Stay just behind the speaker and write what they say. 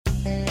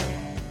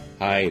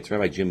Hi, it's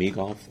Rabbi Jim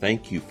Eagolf.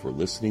 Thank you for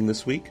listening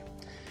this week.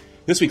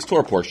 This week's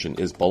Torah portion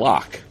is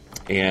Balak,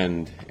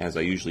 and as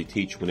I usually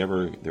teach,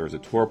 whenever there is a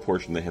Torah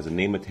portion that has a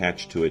name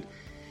attached to it,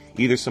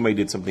 either somebody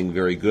did something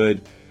very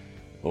good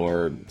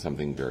or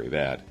something very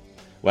bad.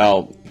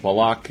 Well,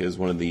 Balak is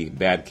one of the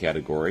bad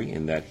category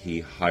in that he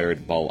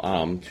hired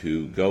Balaam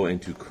to go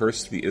and to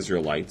curse the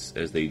Israelites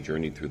as they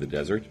journeyed through the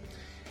desert,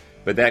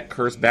 but that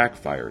curse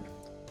backfired.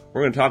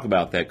 We're going to talk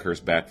about that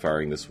curse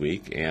backfiring this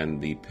week and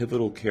the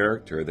pivotal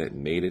character that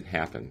made it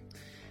happen.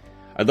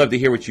 I'd love to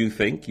hear what you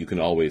think. You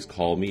can always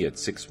call me at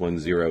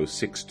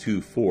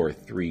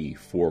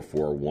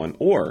 610-624-3441,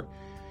 or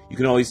you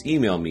can always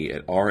email me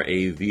at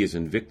rav as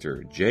in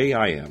Victor,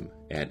 JIM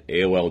at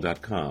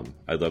AOL.com.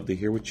 I'd love to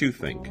hear what you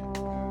think.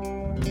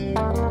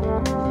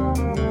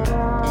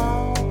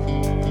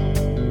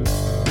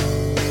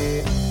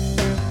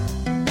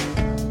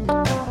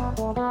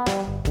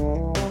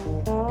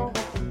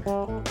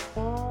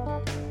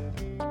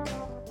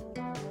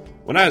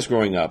 When I was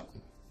growing up,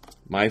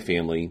 my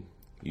family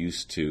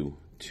used to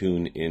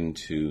tune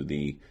into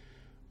the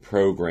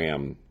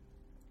program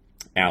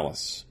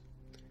Alice.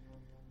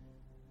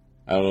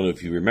 I don't know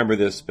if you remember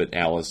this, but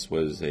Alice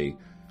was a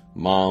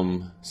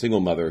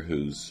single mother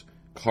whose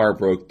car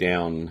broke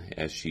down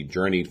as she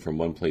journeyed from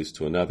one place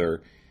to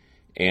another,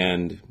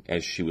 and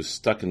as she was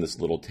stuck in this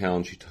little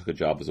town, she took a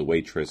job as a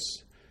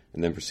waitress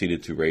and then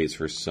proceeded to raise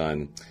her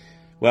son.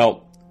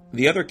 Well,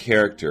 the other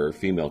character,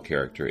 female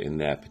character in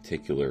that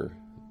particular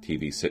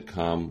TV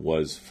sitcom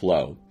was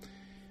Flo.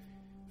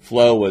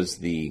 Flo was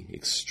the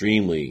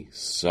extremely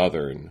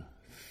southern,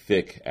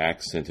 thick,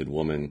 accented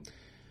woman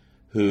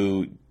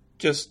who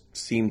just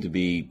seemed to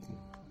be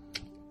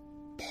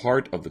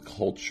part of the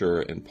culture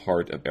and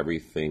part of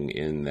everything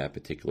in that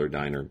particular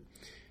diner.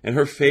 And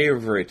her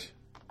favorite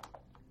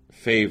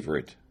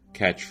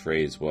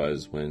catchphrase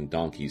was, "When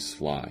donkeys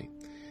fly."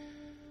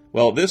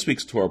 Well, this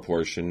week's Torah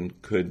portion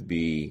could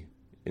be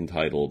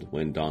entitled,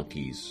 "When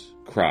Donkeys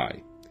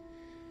Cry."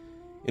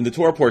 In the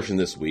Torah portion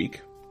this week,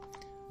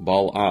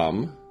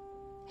 Balaam,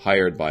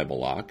 hired by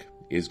Balak,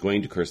 is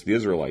going to curse the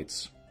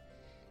Israelites.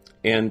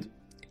 And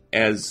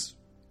as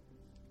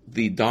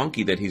the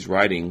donkey that he's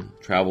riding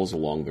travels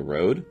along the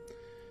road,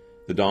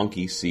 the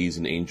donkey sees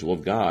an angel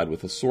of God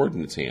with a sword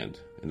in its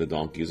hand, and the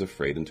donkey is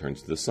afraid and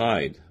turns to the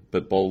side.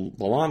 But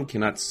Balaam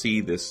cannot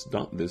see this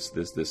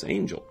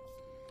angel.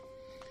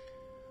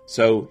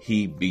 So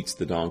he beats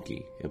the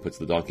donkey and puts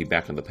the donkey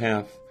back on the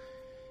path.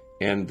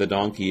 And the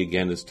donkey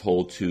again is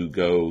told to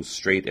go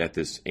straight at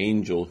this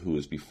angel who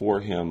is before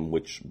him,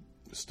 which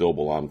still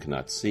Balaam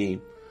cannot see.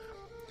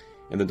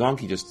 And the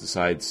donkey just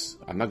decides,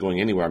 I'm not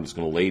going anywhere, I'm just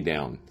going to lay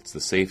down. It's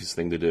the safest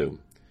thing to do.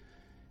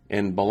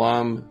 And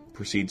Balaam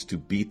proceeds to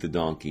beat the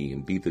donkey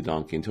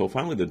until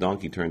finally the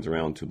donkey turns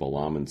around to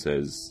Balaam and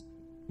says,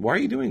 "Why are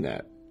you doing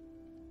that?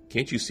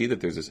 Can't you see that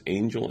there's this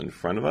angel in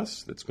front of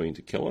us that's going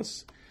to kill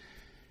us?"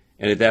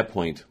 And at that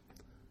point,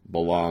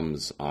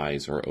 Balaam's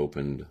eyes are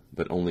opened,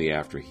 but only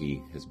after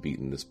he has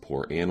beaten this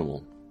poor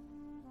animal.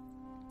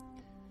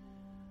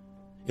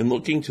 In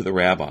looking to the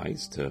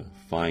rabbis to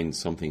find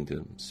something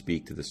to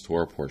speak to this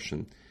Torah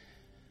portion,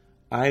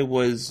 I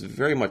was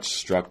very much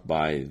struck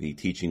by the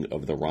teaching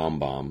of the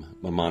Rambam,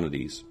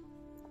 Maimonides,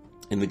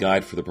 in the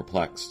Guide for the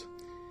Perplexed.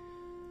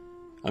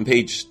 On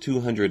page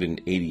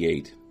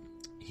 288,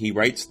 he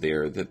writes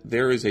there that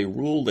there is a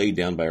rule laid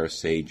down by our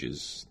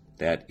sages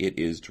that it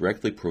is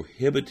directly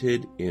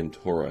prohibited in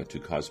Torah to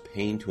cause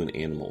pain to an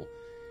animal,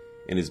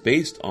 and is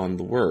based on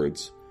the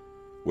words,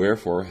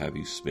 "Wherefore have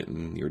you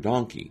smitten your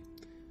donkey?"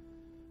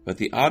 But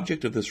the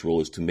object of this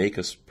rule is to make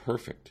us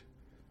perfect,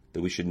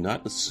 that we should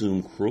not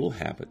assume cruel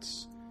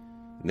habits,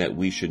 and that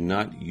we should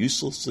not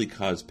uselessly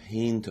cause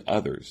pain to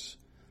others,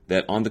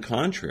 that, on the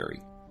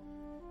contrary,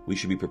 we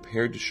should be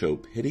prepared to show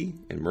pity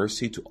and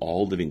mercy to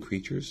all living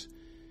creatures,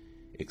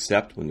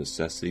 except when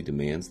necessity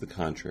demands the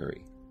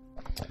contrary.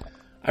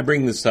 I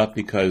bring this up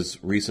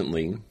because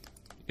recently,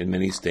 in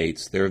many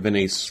states, there have been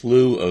a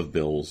slew of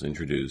bills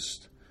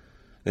introduced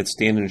that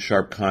stand in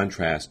sharp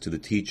contrast to the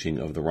teaching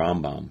of the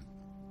Rambam.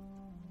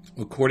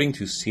 According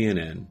to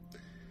CNN's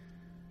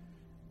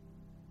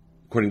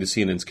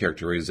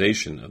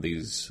characterization of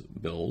these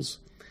bills,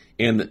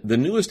 and the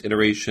newest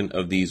iteration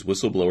of these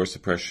whistleblower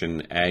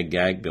suppression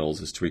ag-gag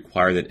bills is to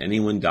require that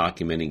anyone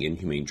documenting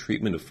inhumane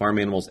treatment of farm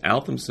animals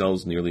out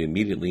themselves nearly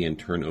immediately and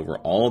turn over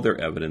all of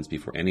their evidence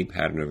before any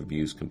pattern of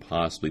abuse can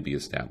possibly be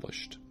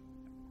established.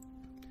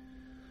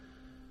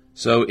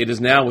 So it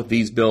is now with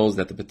these bills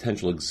that the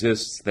potential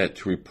exists that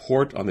to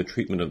report on the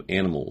treatment of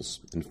animals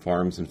in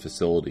farms and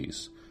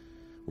facilities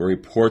where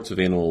reports of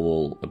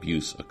animal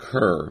abuse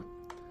occur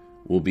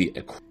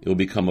it will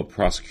become a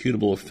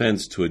prosecutable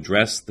offense to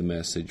address the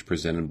message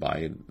presented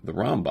by the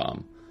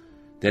Rambam,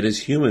 that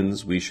as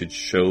humans we should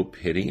show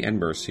pity and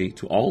mercy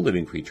to all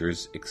living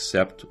creatures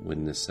except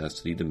when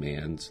necessity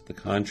demands the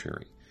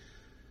contrary.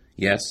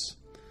 Yes,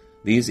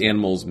 these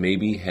animals may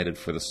be headed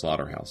for the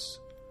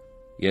slaughterhouse,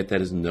 yet that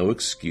is no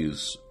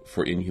excuse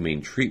for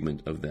inhumane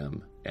treatment of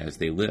them as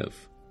they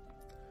live.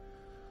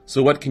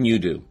 So what can you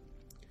do?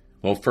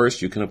 Well,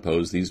 first, you can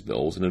oppose these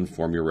bills and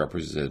inform your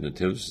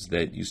representatives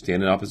that you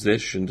stand in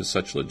opposition to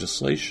such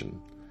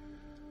legislation.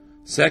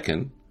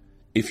 Second,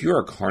 if you're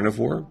a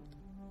carnivore,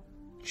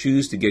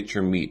 choose to get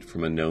your meat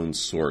from a known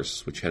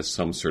source which has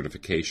some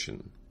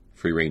certification,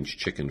 free-range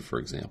chicken, for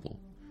example.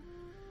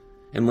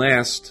 And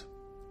last,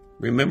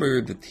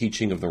 remember the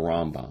teaching of the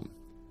Rambam.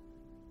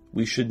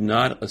 We should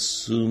not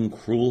assume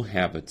cruel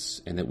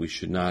habits and that we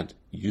should not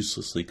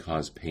uselessly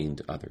cause pain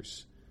to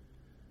others.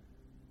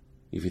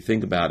 If you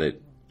think about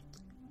it,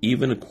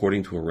 even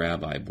according to a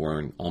rabbi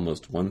born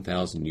almost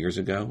 1,000 years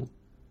ago,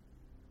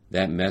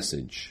 that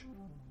message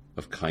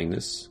of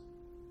kindness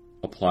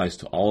applies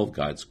to all of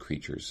God's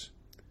creatures,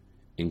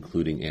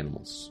 including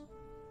animals.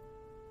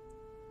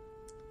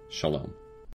 Shalom.